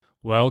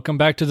Welcome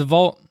back to the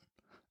Vault.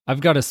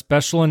 I've got a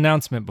special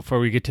announcement before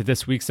we get to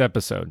this week's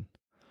episode.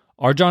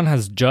 RJon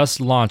has just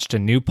launched a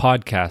new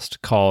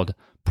podcast called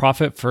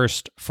Profit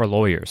First for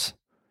Lawyers.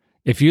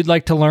 If you'd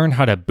like to learn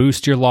how to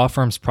boost your law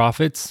firm's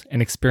profits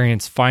and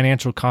experience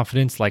financial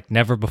confidence like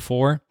never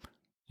before,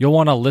 you'll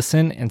want to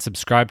listen and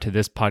subscribe to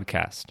this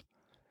podcast.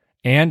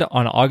 And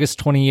on August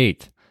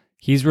 28th,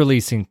 he's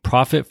releasing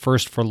Profit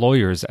First for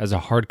Lawyers as a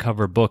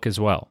hardcover book as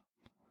well.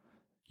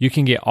 You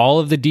can get all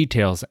of the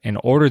details and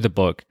order the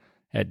book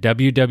at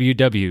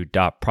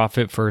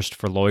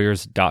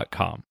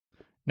www.profitfirstforlawyers.com.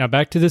 Now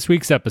back to this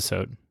week's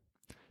episode.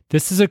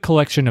 This is a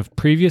collection of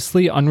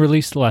previously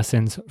unreleased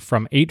lessons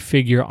from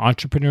eight-figure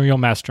entrepreneurial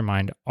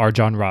mastermind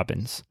RJon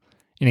Robbins.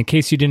 And in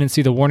case you didn't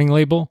see the warning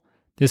label,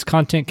 this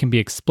content can be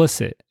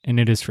explicit and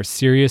it is for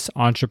serious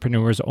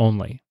entrepreneurs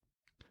only.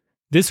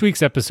 This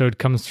week's episode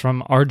comes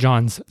from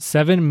RJon's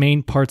 7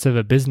 Main Parts of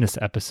a Business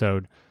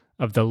episode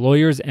of the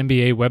Lawyers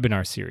MBA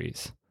webinar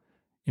series.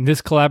 In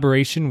this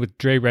collaboration with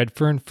Draye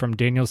Redfern from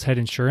Daniel's Head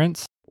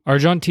Insurance,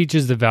 RJon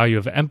teaches the value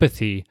of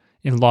empathy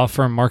in law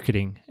firm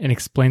marketing and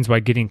explains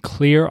why getting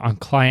clear on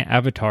client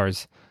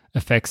avatars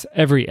affects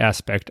every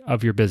aspect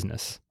of your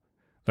business.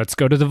 Let's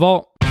go to the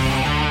vault.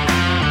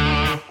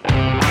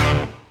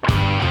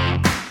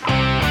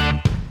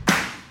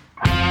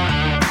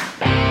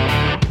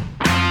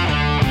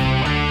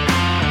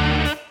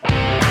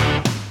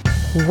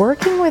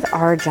 Working with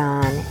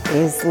RJon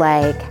is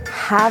like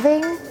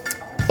having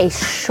a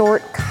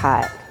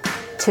shortcut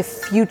to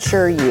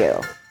future you.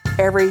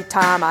 Every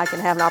time I can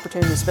have an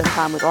opportunity to spend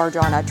time with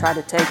RJon, I try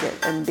to take it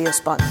and be a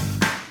sponge.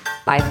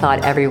 I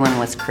thought everyone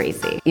was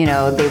crazy. You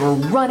know, they were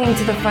running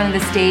to the front of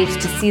the stage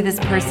to see this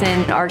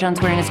person. RJon's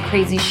wearing his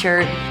crazy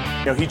shirt.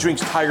 You know, he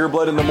drinks tiger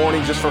blood in the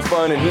morning just for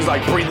fun, and he's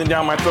like breathing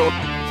down my throat.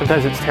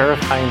 Sometimes it's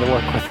terrifying to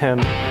work with him.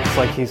 It's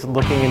like he's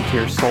looking into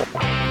your soul,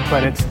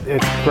 but it's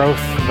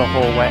growth the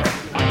whole way.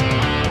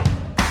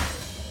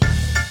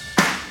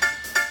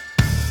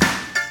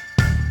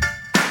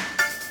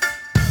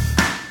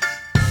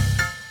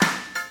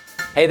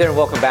 Hey there, and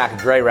welcome back.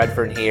 Draye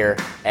Redfern here,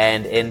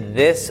 and in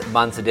this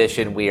month's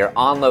edition, we are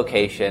on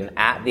location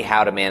at the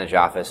How to Manage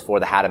office for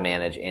the How to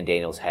Manage in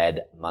Daniel's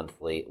Head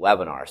monthly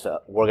webinar. So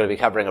we're going to be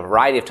covering a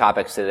variety of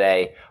topics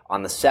today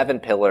on the 7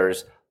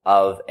 pillars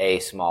of a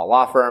small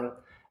law firm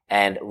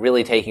and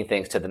really taking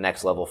things to the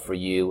next level for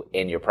you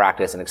in your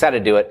practice, and excited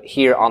to do it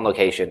here on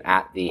location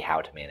at the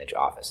How to Manage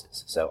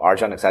offices. So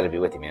RJon, excited to be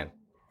with you, man.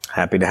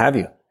 Happy to have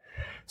you.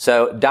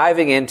 So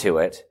diving into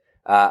it,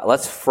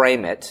 let's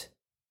frame it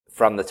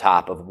from the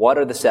top of what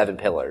are the 7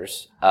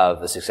 pillars of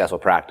a successful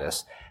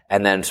practice,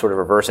 and then sort of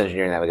reverse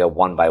engineering that. We go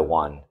one by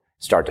one,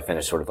 start to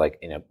finish, sort of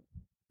like,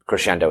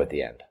 crescendo at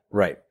the end.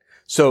 Right.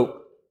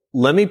 So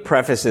let me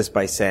preface this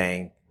by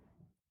saying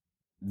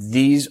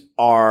these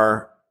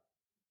are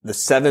the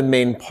 7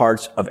 main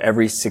parts of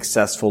every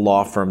successful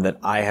law firm that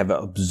I have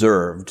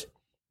observed.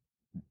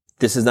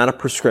 This is not a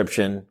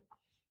prescription.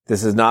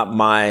 This is not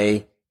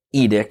my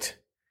edict.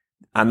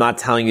 I'm not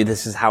telling you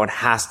this is how it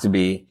has to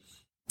be.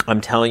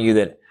 I'm telling you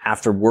that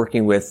after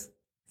working with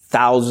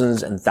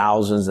thousands and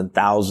thousands and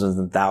thousands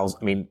and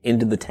thousands,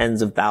 into the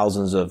tens of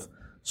thousands of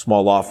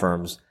small law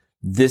firms,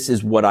 this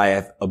is what I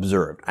have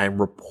observed. I'm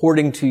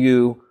reporting to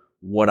you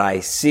what I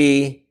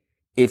see.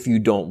 If you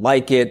don't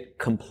like it,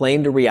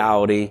 complain to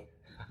reality.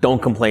 Don't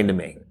complain to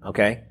me,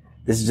 okay?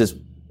 This is just,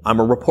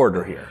 I'm a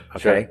reporter here,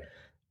 okay?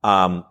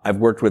 Sure. I've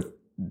worked with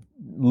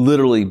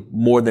literally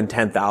more than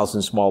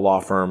 10,000 small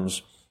law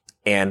firms,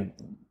 and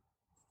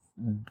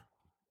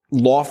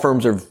law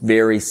firms are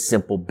very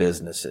simple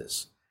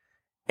businesses.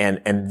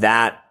 And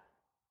that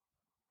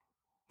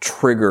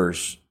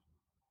triggers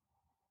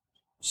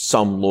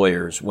some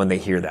lawyers when they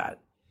hear that,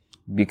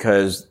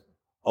 because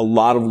a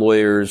lot of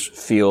lawyers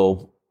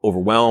feel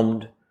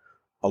overwhelmed.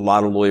 A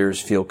lot of lawyers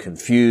feel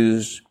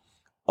confused.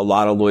 A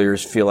lot of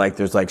lawyers feel like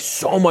there's like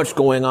so much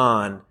going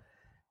on,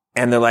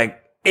 and they're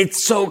like,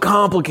 it's so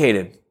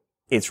complicated.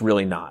 It's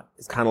really not.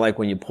 It's kind of like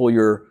when you pull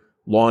your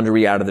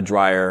laundry out of the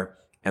dryer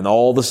and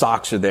all the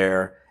socks are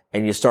there,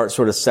 and you start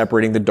sort of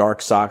separating the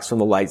dark socks from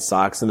the light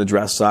socks and the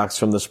dress socks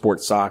from the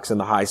sports socks and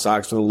the high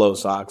socks from the low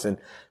socks. And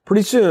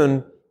pretty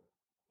soon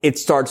it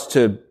starts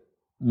to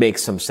make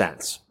some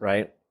sense,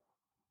 right?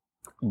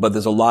 But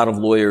there's a lot of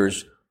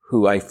lawyers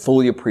who I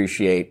fully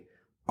appreciate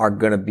are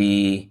going to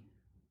be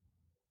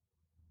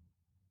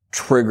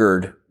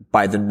triggered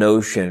by the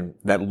notion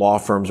that law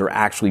firms are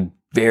actually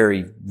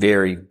very,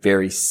 very,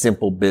 very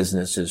simple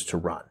businesses to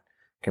run.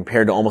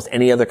 Compared to almost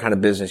any other kind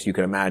of business you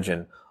can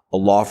imagine, a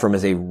law firm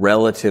is a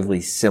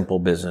relatively simple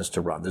business to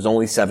run. There's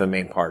only 7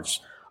 main parts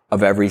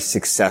of every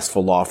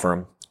successful law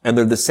firm, and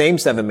they're the same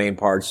 7 main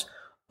parts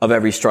of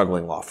every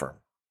struggling law firm.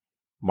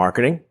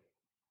 Marketing,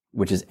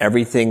 which is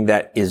everything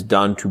that is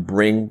done to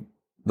bring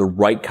the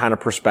right kind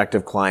of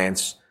prospective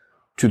clients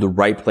to the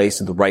right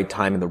place at the right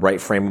time in the right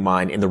frame of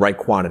mind in the right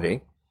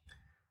quantity,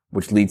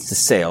 which leads to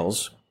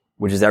sales,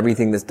 which is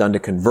everything that's done to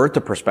convert the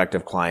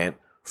prospective client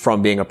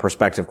from being a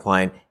prospective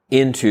client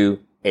into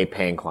a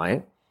paying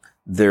client.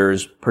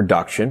 There's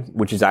production,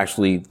 which is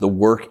actually the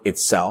work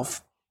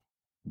itself.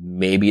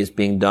 Maybe it's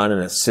being done in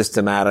a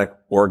systematic,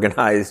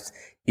 organized,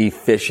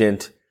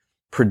 efficient,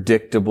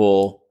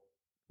 predictable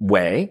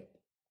way.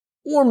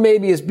 Or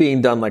maybe it's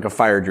being done like a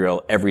fire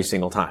drill every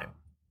single time.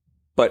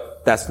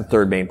 But that's the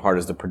third main part,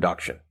 is the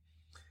production.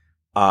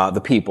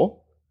 The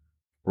people,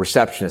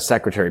 receptionist,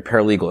 secretary,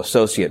 paralegal,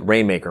 associate,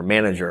 rainmaker,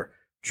 manager,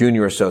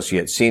 junior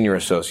associate, senior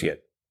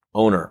associate,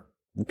 owner,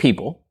 the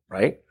people,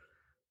 right?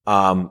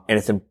 And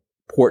it's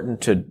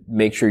important to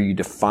make sure you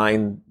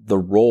define the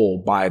role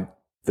by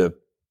the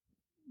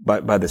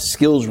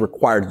skills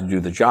required to do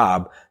the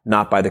job,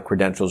 not by the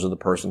credentials of the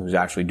person who's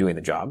actually doing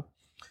the job.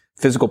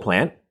 Physical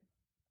plant.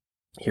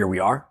 Here we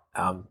are.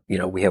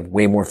 We have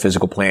way more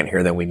physical plant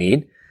here than we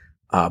need.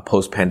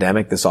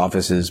 Post-pandemic, this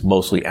office is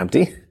mostly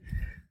empty.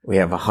 We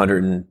have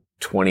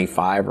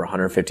 125 or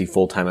 150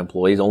 full-time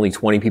employees. Only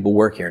 20 people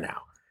work here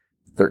now.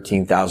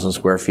 13,000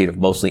 square feet of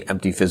mostly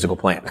empty physical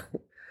plant.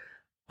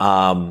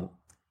 Financial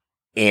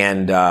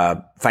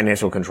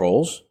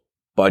controls,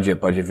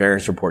 budget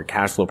variance report,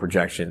 cash flow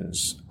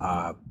projections,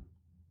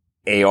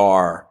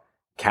 AR,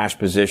 cash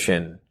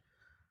position,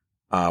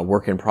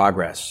 work in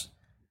progress,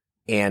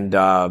 and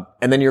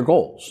then your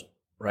goals,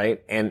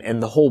 right?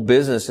 And the whole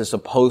business is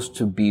supposed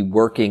to be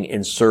working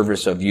in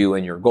service of you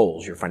and your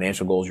goals, your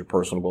financial goals, your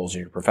personal goals,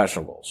 and your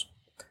professional goals.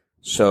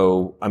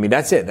 So,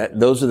 that's it.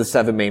 Those are the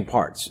 7 main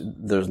parts.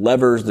 There's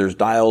levers, there's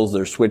dials,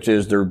 there's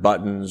switches, there's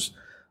buttons.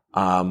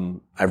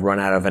 I've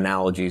run out of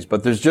analogies,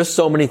 but there's just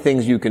so many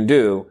things you can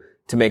do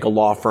to make a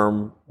law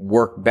firm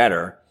work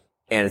better.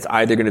 And it's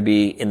either going to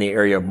be in the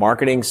area of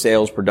marketing,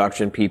 sales,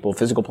 production, people,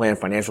 physical plan,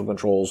 financial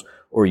controls,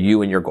 or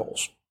you and your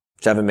goals.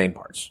 7 main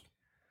parts.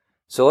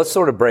 So let's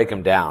sort of break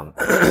them down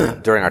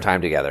during our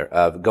time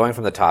together. Going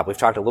from the top, we've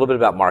talked a little bit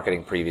about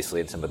marketing previously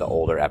in some of the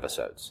older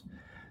episodes.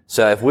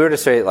 So if we were to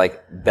say,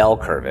 like, bell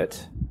curve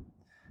it,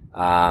 there's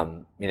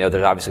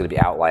obviously going to be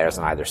outliers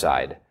on either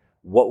side.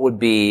 What would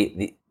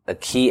be the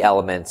key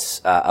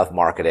elements of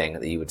marketing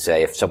that you would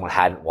say, if someone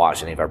hadn't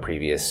watched any of our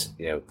previous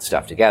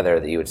stuff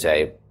together, that you would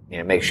say,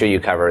 make sure you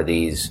cover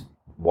these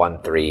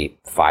 1, 3,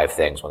 5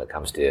 things when it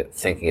comes to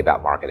thinking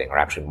about marketing or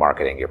actually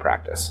marketing your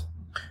practice?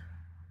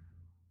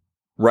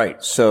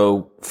 Right.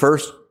 So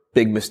first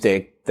big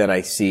mistake that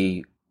I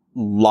see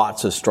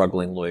lots of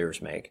struggling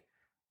lawyers make.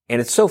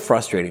 And it's so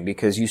frustrating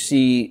because you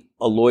see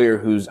a lawyer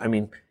who's,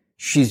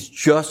 she's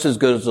just as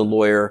good as a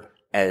lawyer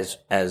as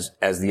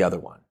the other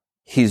one.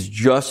 He's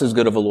just as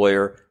good of a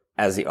lawyer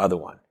as the other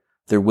one.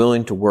 They're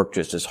willing to work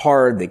just as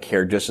hard. They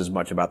care just as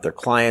much about their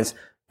clients,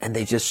 and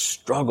they just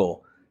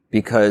struggle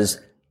because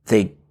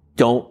they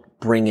don't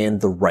bring in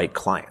the right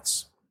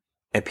clients.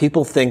 And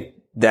people think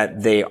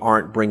that they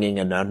aren't bringing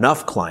in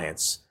enough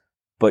clients,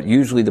 but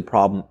usually the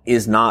problem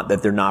is not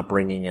that they're not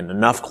bringing in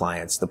enough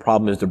clients. The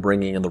problem is they're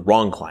bringing in the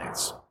wrong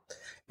clients.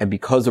 And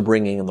because of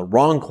bringing in the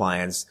wrong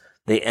clients,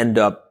 they end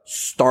up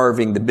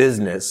starving the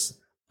business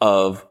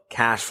of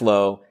cash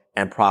flow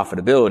and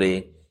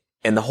profitability.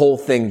 And the whole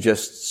thing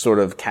just sort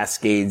of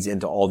cascades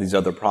into all these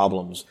other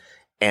problems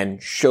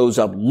and shows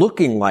up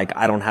looking like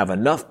I don't have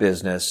enough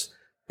business.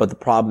 But the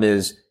problem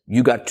is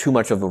you got too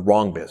much of the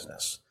wrong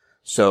business.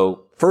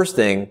 So first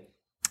thing,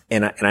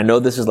 and I know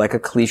this is like a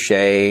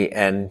cliche,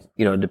 and,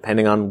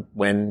 depending on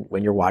when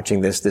you're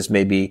watching this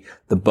may be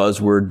the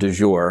buzzword du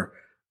jour.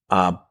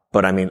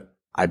 But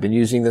I've been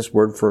using this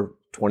word for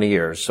 20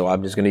 years, so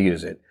I'm just going to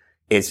use it.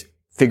 It's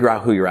figure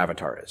out who your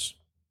avatar is.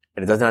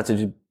 And it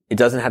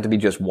doesn't have to be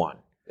just one.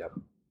 Yep.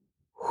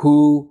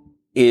 Who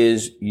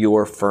is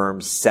your firm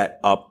set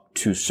up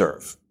to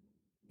serve?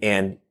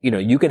 And,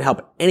 you can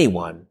help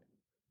anyone,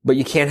 but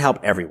you can't help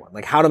everyone.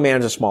 Like how to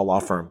manage a small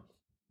law firm.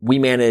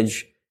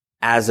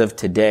 As of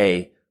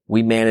today,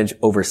 we manage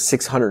over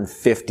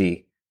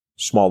 650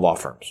 small law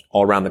firms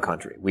all around the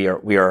country. We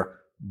are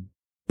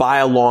by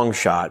a long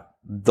shot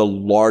the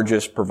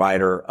largest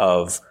provider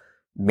of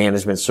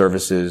management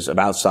services, of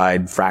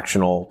outside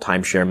fractional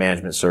timeshare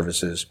management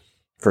services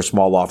for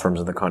small law firms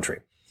in the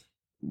country.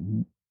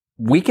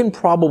 We can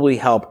probably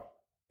help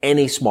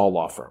any small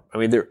law firm.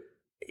 I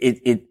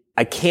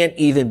can't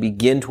even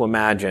begin to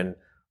imagine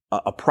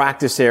a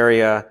practice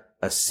area,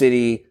 a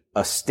city,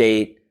 a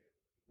state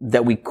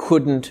that we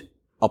couldn't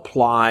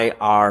apply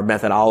our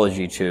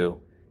methodology to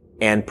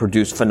and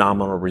produce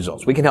phenomenal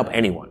results. We can help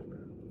anyone.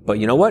 But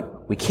you know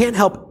what? We can't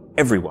help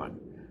everyone.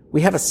 We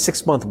have a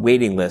 6-month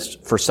waiting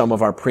list for some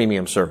of our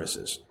premium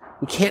services.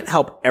 We can't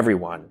help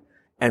everyone.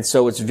 And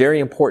so it's very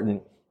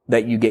important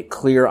that you get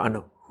clear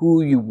on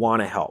who you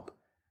want to help,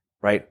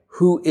 right?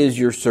 Who is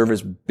your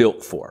service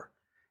built for?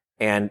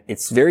 And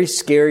it's very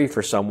scary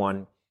for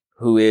someone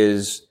who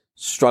is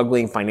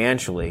struggling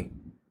financially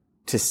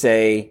to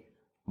say,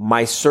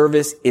 my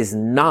service is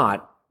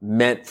not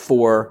meant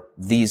for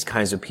these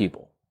kinds of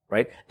people,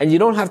 right? And you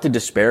don't have to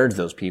disparage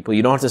those people.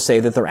 You don't have to say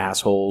that they're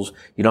assholes.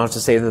 You don't have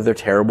to say that they're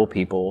terrible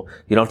people.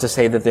 You don't have to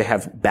say that they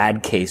have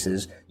bad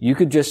cases. You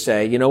could just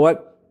say, you know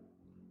what?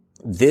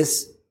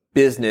 This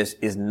business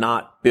is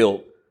not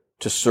built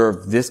to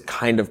serve this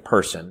kind of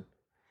person,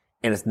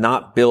 and it's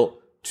not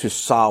built to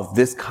solve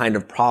this kind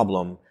of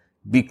problem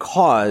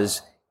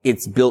because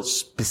it's built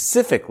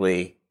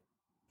specifically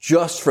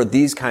just for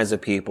these kinds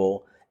of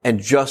people and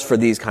just for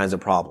these kinds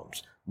of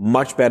problems.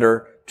 Much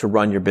better to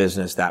run your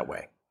business that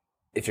way.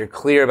 If you're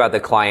clear about the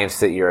clients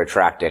that you're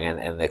attracting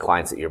and the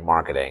clients that you're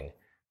marketing,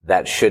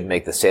 that should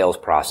make the sales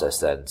process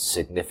then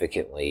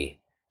significantly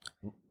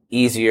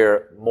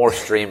easier, more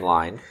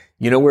streamlined.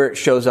 You know where it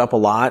shows up a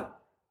lot?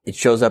 It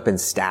shows up in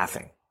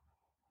staffing.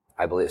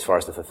 I believe as far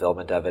as the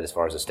fulfillment of it, as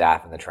far as the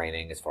staff and the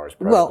training, as far as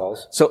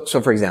protocols. Well,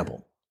 so for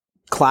example,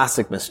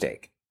 classic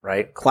mistake,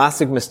 right?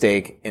 Classic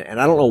mistake. And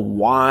I don't know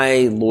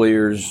why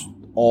lawyers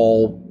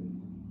all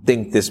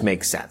think this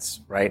makes sense,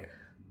 right?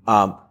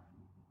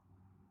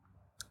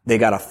 They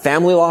got a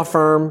family law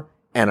firm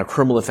and a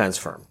criminal defense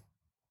firm.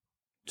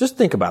 Just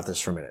think about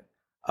this for a minute.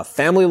 A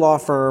family law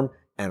firm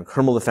and a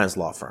criminal defense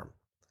law firm.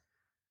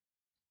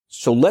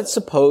 So let's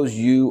suppose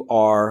you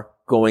are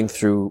going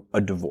through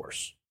a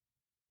divorce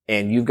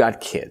and you've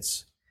got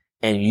kids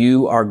and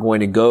you are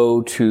going to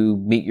go to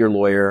meet your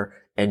lawyer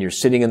and you're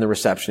sitting in the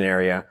reception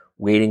area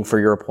waiting for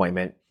your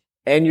appointment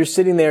and you're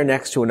sitting there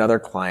next to another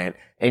client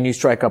and you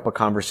strike up a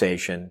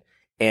conversation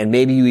and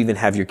maybe you even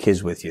have your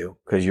kids with you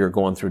because you're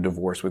going through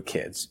divorce with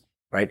kids,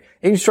 right?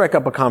 And you strike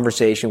up a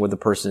conversation with the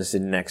person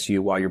sitting next to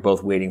you while you're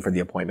both waiting for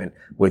the appointment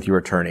with your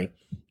attorney.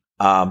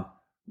 Armed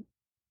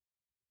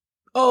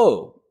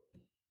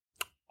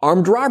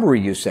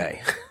robbery, you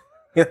say.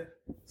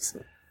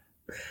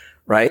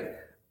 Right?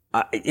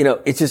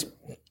 It's just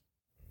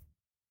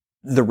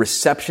the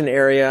reception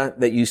area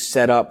that you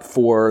set up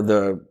for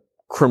the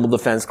criminal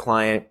defense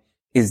client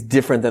is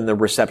different than the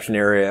reception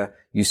area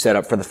you set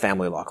up for the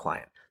family law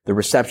client. The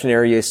reception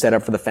area you set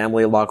up for the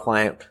family law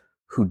client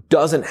who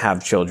doesn't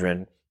have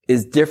children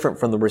is different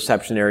from the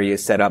reception area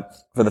set up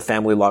for the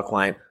family law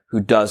client who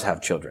does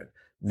have children.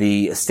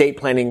 The estate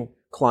planning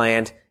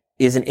client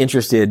isn't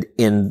interested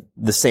in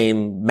the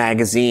same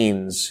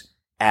magazines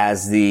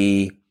as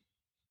the,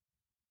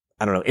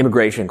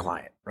 immigration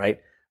client,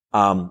 right?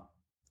 But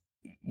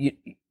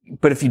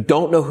if you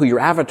don't know who your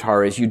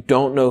avatar is, you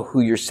don't know who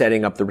you're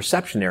setting up the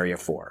reception area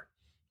for.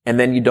 And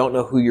then you don't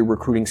know who you're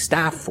recruiting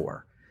staff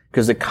for.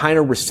 Because the kind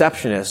of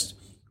receptionist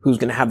who's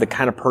going to have the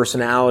kind of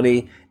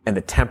personality and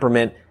the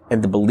temperament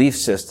and the belief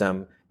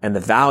system and the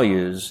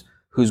values,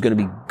 who's going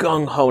to be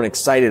gung-ho and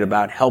excited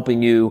about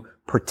helping you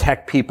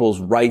protect people's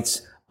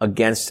rights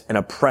against an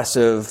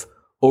oppressive,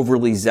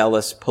 overly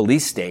zealous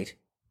police state,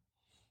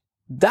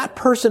 that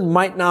person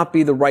might not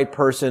be the right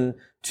person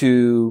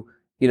to,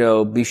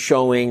 be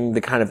showing the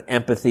kind of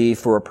empathy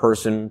for a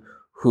person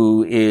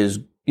who is,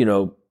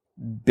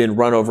 been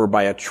run over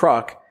by a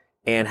truck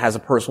and has a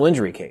personal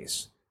injury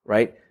case,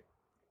 right?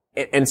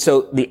 And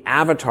so the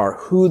avatar,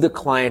 who the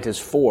client is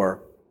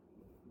for,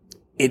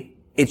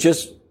 it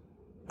just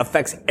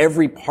affects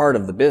every part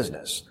of the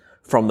business,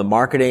 from the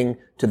marketing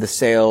to the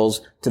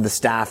sales to the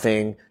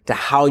staffing to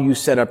how you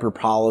set up your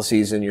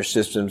policies and your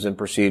systems and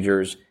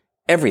procedures,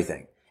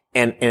 everything.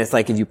 And it's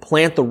like if you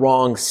plant the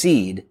wrong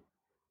seed,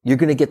 you're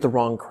going to get the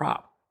wrong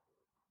crop.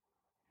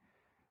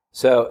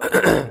 So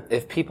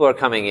if people are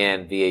coming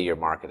in via your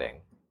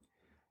marketing,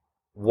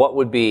 what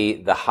would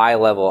be a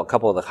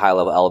couple of the high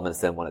level elements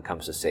then when it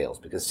comes to sales?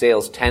 Because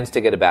sales tends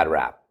to get a bad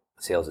rap.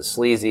 Sales is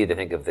sleazy. They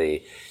think of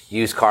the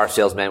used car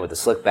salesman with the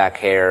slick back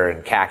hair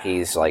and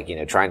khakis,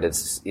 trying to,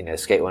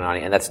 skate one on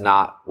you. And that's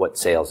not what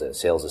sales is.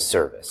 Sales is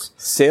service.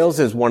 Sales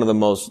is one of the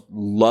most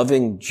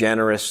loving,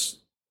 generous,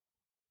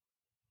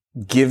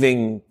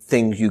 giving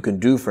things you can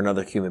do for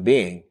another human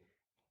being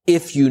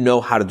if you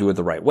know how to do it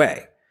the right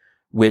way.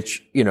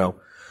 Which,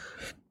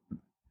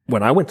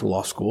 when I went to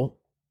law school,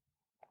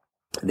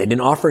 they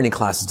didn't offer any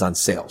classes on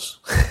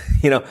sales.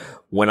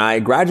 When I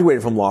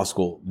graduated from law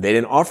school, they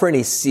didn't offer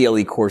any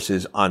CLE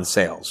courses on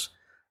sales.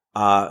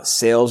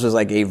 Sales is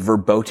like a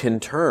verboten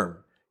term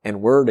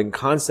and word and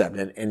concept.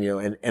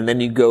 And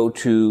then you go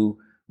to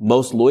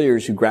most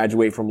lawyers who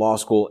graduate from law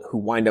school who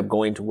wind up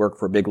going to work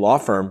for a big law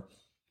firm.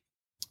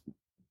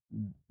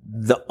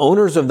 The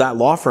owners of that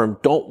law firm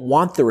don't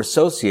want their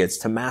associates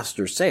to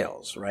master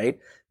sales, right?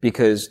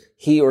 Because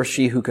he or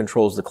she who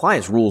controls the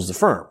clients rules the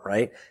firm,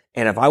 right?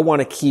 And if I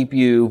want to keep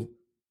you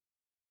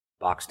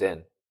boxed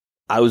in,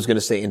 I was going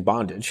to say in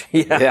bondage.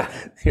 Yeah.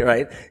 You're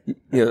right.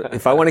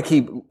 If I want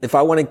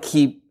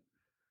to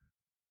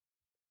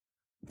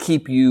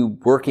keep you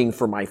working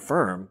for my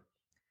firm,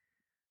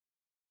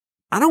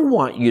 I don't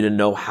want you to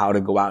know how to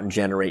go out and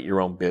generate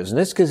your own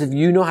business. Because if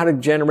you know how to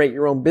generate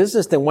your own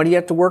business, then why do you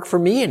have to work for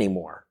me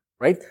anymore?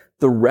 Right?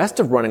 The rest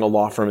of running a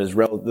law firm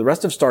the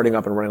rest of starting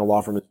up and running a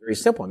law firm is very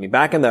simple. I mean,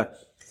 back in the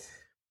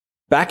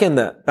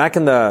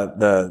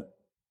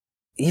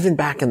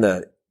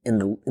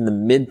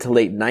mid to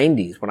late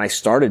 90s when I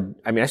started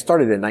in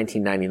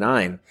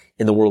 1999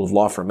 in the world of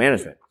law firm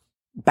management.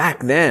 Back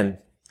then,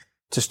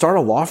 to start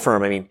a law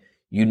firm,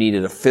 you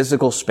needed a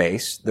physical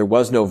space. There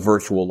was no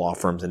virtual law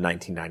firms in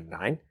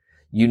 1999.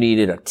 You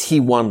needed a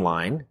T1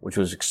 line, which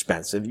was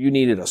expensive. You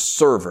needed a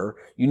server.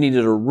 You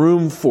needed a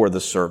room for the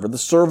server. The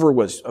server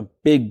was a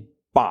big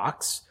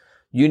box.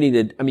 You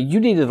needed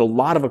a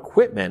lot of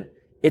equipment.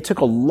 It took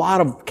a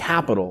lot of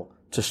capital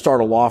to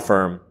start a law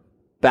firm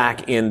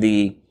back in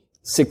the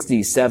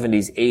 60s,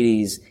 70s,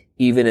 80s,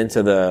 even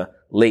into the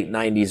late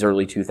 90s,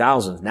 early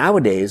 2000s.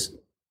 Nowadays,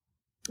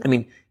 I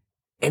mean,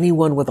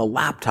 anyone with a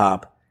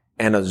laptop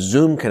and a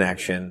Zoom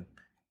connection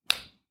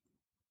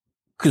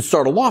could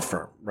start a law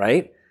firm,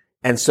 right?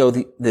 And so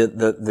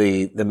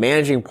the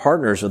managing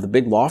partners of the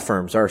big law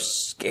firms are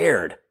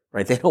scared,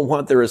 right? They don't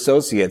want their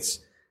associates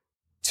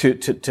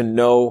to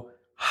know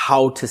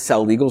how to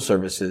sell legal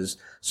services.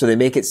 So they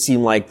make it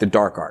seem like the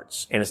dark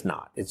arts, and it's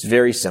not. It's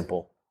very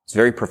simple. It's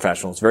very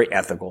professional. It's very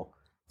ethical.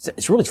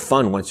 It's really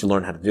fun once you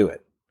learn how to do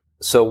it.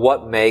 So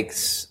what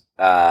makes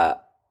an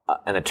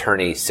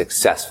attorney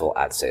successful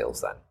at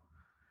sales then,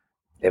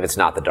 if it's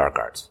not the dark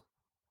arts?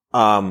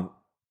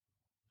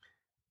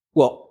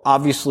 Well,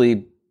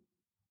 obviously,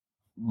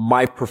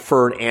 my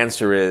preferred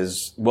answer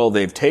is, well,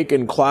 they've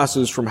taken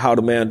classes from How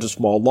to Manage a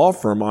Small Law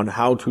Firm on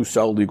how to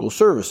sell legal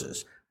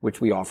services,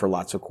 which we offer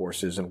lots of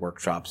courses and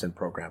workshops and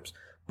programs.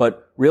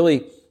 But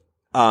really,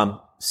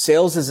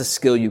 sales is a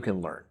skill you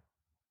can learn,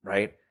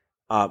 right?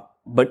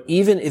 But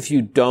even if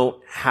you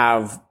don't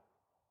have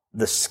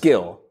the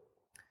skill,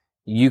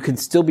 you can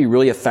still be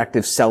really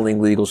effective selling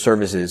legal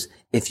services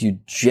if you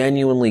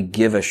genuinely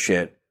give a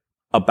shit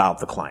about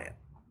the client,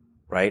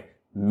 right?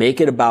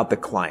 Make it about the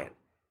client.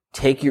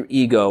 Take your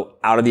ego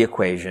out of the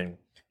equation.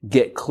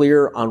 Get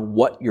clear on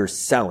what you're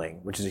selling,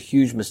 which is a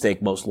huge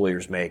mistake most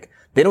lawyers make.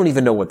 They don't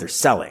even know what they're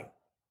selling.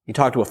 You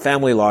talk to a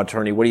family law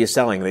attorney, what are you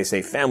selling? They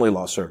say family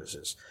law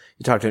services.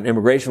 You talk to an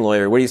immigration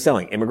lawyer, what are you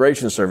selling?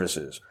 Immigration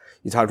services.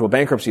 You talk to a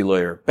bankruptcy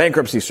lawyer,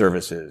 bankruptcy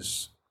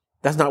services.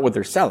 That's not what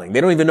they're selling.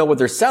 They don't even know what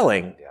they're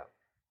selling.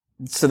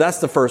 Yeah. So that's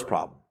the first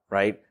problem,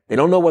 right? They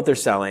don't know what they're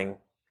selling.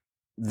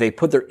 They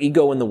put their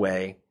ego in the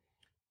way,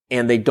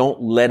 and they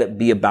don't let it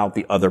be about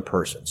the other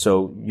person.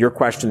 So your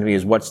question to me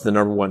is, what's the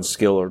number one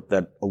skill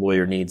that a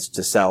lawyer needs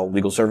to sell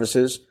legal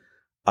services?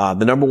 The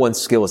number one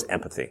skill is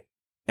empathy.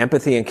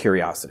 Empathy and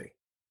curiosity.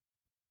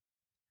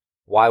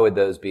 Why would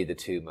those be the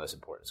two most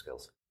important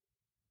skills?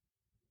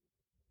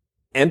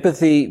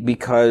 Empathy,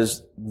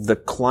 because the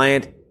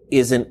client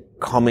isn't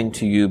coming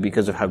to you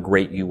because of how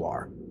great you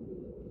are.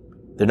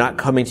 They're not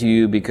coming to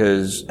you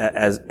because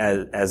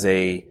as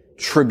a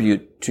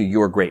tribute to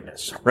your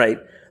greatness, right?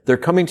 They're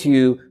coming to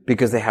you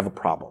because they have a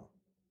problem.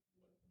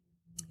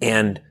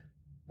 And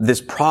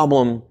this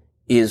problem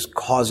is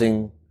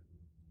causing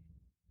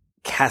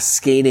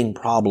cascading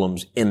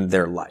problems in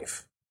their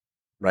life,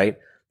 right?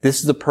 This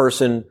is the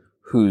person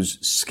who's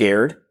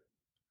scared,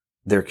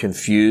 they're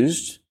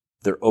confused,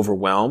 they're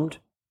overwhelmed,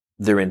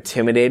 they're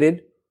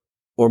intimidated,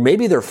 or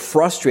maybe they're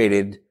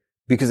frustrated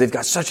because they've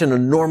got such an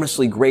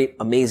enormously great,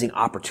 amazing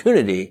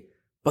opportunity,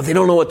 but they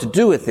don't know what to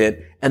do with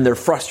it, and they're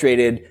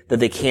frustrated that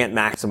they can't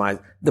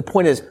maximize. The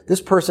point is,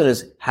 this person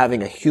is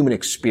having a human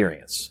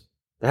experience.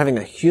 They're having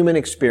a human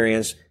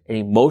experience, an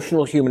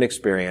emotional human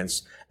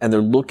experience, and they're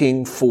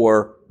looking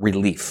for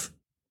relief.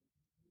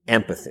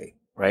 Empathy,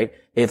 right?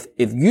 If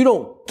you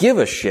don't give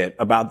a shit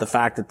about the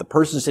fact that the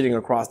person sitting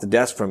across the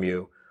desk from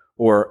you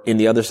or in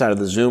the other side of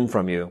the Zoom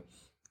from you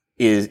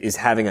is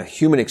having a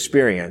human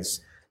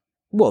experience,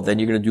 well, then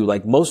you're going to do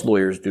like most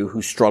lawyers do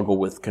who struggle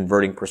with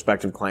converting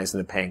prospective clients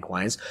into paying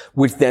clients,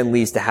 which then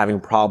leads to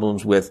having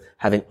problems with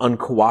having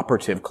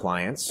uncooperative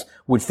clients,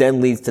 which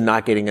then leads to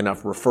not getting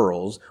enough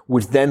referrals,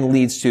 which then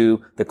leads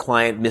to the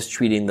client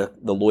mistreating the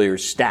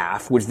lawyer's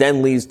staff, which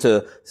then leads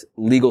to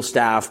legal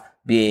staff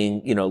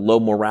being, low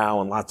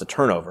morale and lots of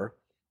turnover,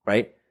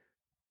 right?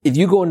 If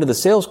you go into the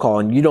sales call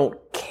and you don't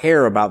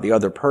care about the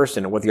other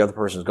person and what the other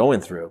person is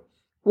going through,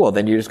 well,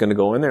 then you're just going to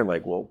go in there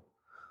like, well,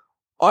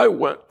 I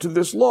went to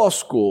this law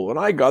school and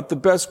I got the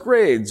best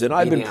grades and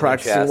I've been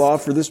practicing law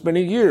for this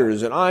many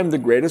years and I'm the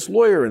greatest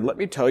lawyer and let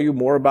me tell you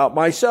more about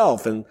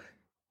myself and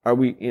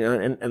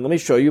and let me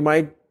show you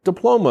my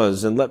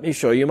diplomas and let me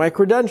show you my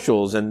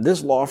credentials and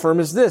this law firm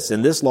is this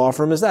and this law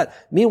firm is that.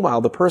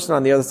 Meanwhile, the person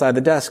on the other side of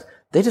the desk,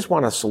 they just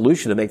want a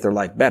solution to make their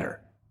life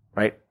better,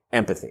 right?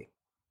 Empathy.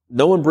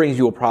 No one brings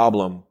you a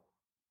problem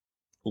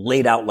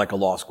laid out like a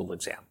law school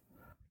exam.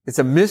 It's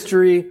a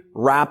mystery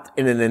wrapped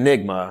in an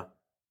enigma,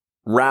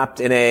 wrapped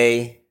in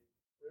a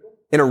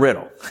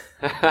riddle.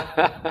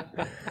 I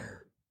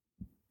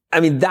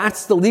mean,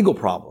 that's the legal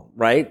problem,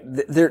 right?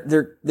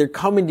 They're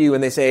coming to you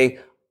and they say,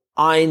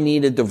 I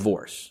need a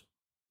divorce.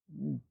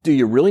 Do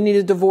you really need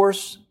a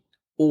divorce?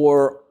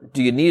 Or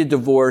do you need a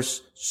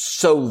divorce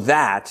so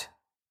that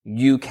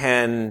you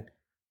can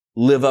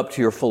live up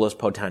to your fullest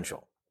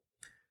potential?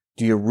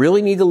 Do you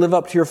really need to live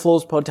up to your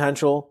fullest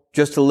potential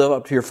just to live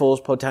up to your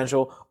fullest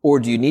potential? Or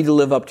do you need to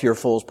live up to your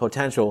fullest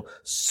potential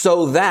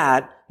so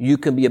that you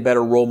can be a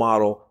better role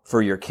model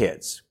for your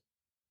kids?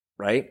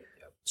 Right?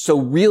 Yep. So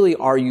really,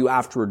 are you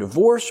after a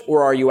divorce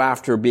or are you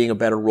after being a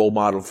better role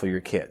model for your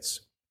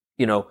kids?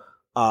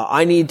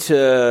 I need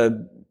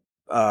to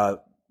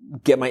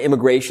get my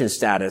immigration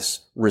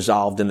status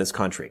resolved in this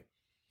country.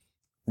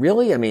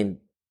 Really? I mean,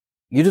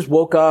 you just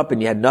woke up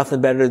and you had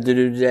nothing better to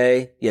do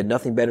today. You had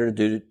nothing better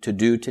to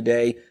do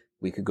today.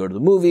 We could go to the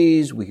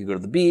movies. We could go to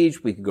the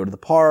beach. We could go to the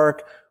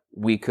park.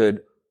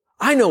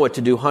 I know what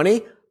to do,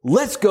 honey.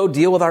 Let's go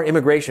deal with our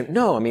immigration.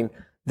 No, I mean,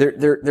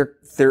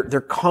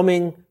 They're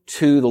coming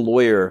to the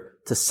lawyer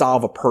to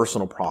solve a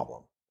personal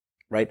problem,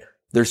 right?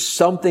 There's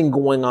something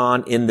going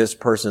on in this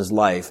person's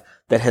life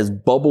that has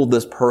bubbled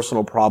this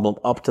personal problem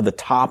up to the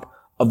top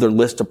of their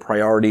list of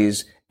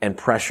priorities and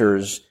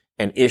pressures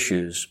and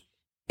issues.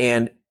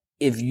 And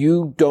if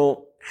you don't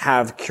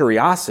have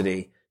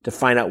curiosity to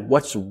find out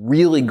what's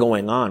really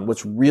going on,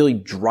 what's really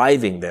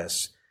driving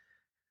this,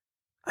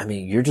 I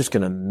mean, you're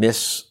going to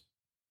miss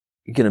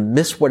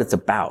what it's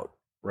about,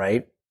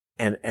 right?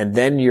 And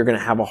then you're going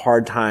to have a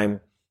hard time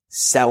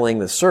selling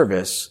the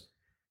service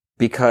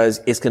because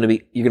you're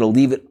going to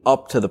leave it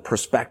up to the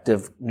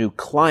prospective new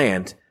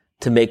client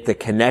to make the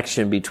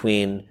connection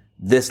between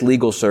this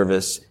legal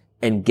service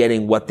and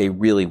getting what they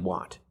really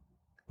want.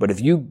 But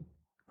if you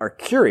are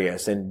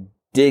curious and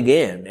dig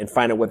in and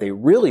find out what they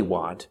really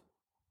want,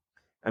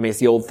 I mean, it's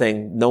the old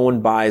thing. No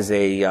one buys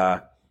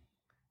a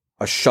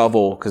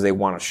shovel because they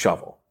want a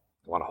shovel.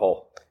 They want a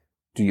hole.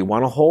 Do you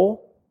want a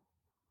hole?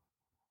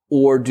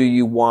 Or do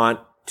you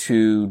want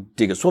to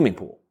dig a swimming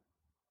pool?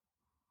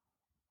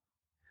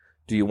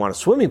 Do you want a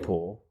swimming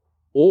pool?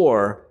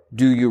 Or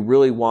do you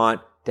really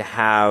want to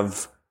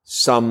have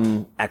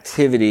some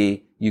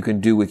activity you can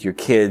do with your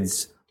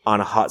kids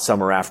on a hot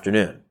summer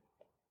afternoon?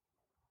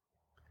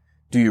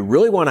 Do you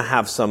really want to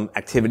have some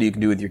activity you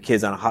can do with your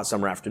kids on a hot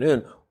summer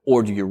afternoon?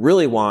 Or do you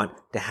really want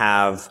to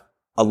have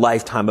a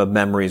lifetime of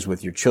memories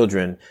with your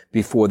children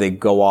before they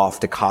go off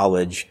to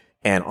college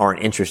and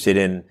aren't interested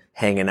in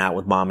hanging out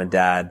with mom and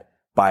dad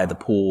by the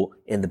pool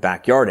in the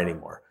backyard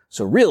anymore?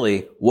 So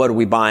really, what are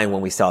we buying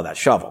when we sell that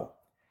shovel?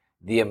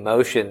 The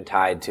emotion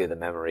tied to the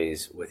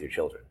memories with your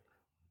children.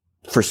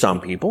 For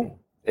some people.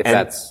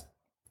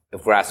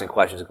 If we're asking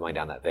questions going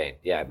down that vein.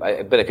 Yeah,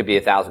 but it could be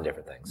 1,000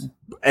 different things.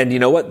 And you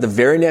know what? The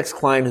very next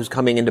client who's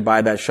coming in to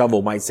buy that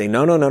shovel might say,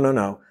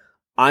 no.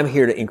 I'm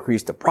here to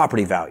increase the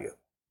property value.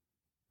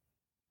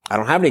 I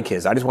don't have any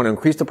kids. I just want to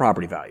increase the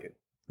property value.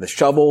 The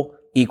shovel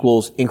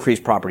equals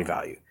increased property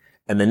value.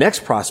 And the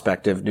next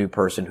prospective new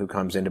person who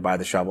comes in to buy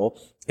the shovel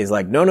is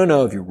like,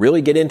 no. If you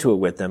really get into it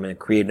with them and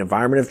create an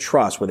environment of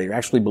trust where they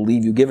actually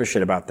believe you give a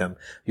shit about them,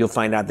 you'll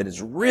find out that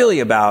it's really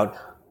about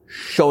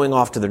showing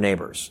off to their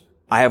neighbors.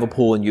 I have a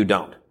pool and you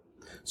don't.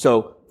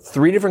 So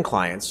 3 different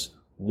clients.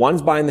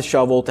 One's buying the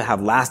shovel to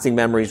have lasting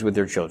memories with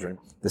their children.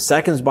 The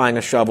second's buying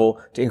a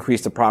shovel to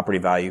increase the property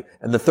value.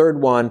 And the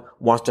third one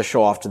wants to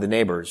show off to the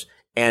neighbors.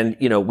 And,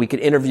 we could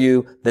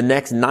interview the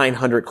next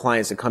 900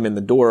 clients that come in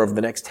the door over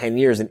the next 10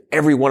 years, and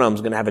every one of them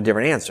is going to have a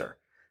different answer.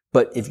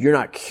 But if you're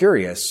not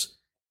curious,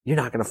 you're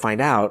not going to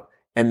find out.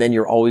 And then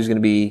you're always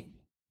going to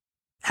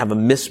have a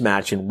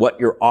mismatch in what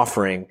you're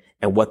offering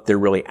and what they're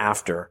really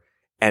after.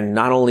 And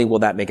not only will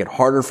that make it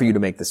harder for you to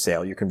make the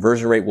sale, your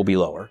conversion rate will be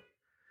lower.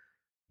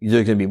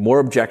 There's going to be more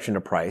objection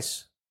to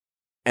price.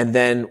 And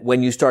then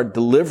when you start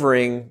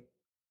delivering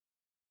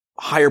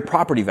higher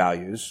property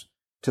values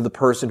to the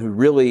person who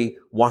really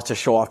wants to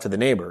show off to the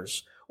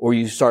neighbors, or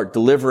you start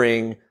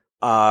delivering,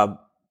 lasting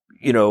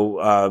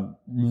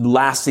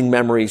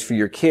memories for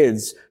your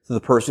kids to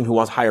the person who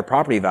wants higher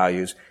property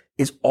values,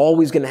 is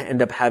always going to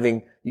end up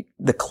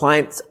the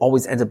clients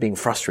always end up being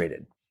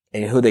frustrated.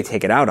 And who they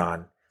take it out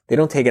on, they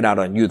don't take it out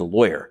on you, the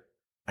lawyer.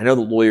 I know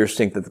the lawyers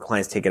think that the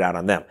clients take it out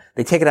on them.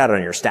 They take it out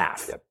on your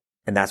staff. Yep.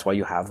 And that's why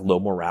you have low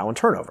morale and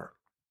turnover.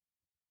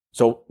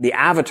 So the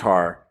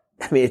avatar,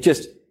 I mean,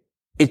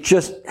 it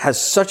just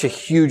has such a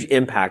huge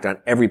impact on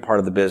every part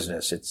of the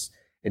business.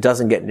 It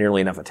doesn't get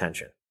nearly enough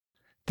attention.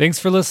 Thanks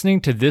for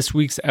listening to this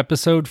week's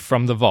episode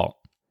from the Vault.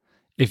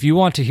 If you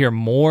want to hear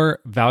more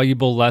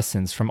valuable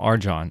lessons from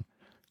RJon,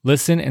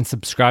 listen and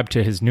subscribe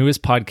to his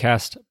newest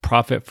podcast,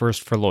 Profit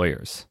First for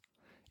Lawyers.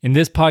 In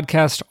this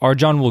podcast,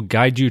 RJon will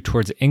guide you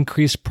towards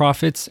increased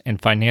profits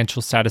and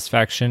financial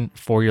satisfaction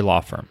for your law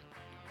firm.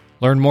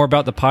 Learn more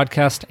about the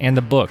podcast and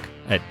the book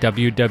at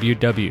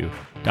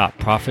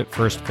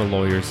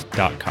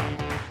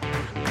www.profitfirstforlawyers.com.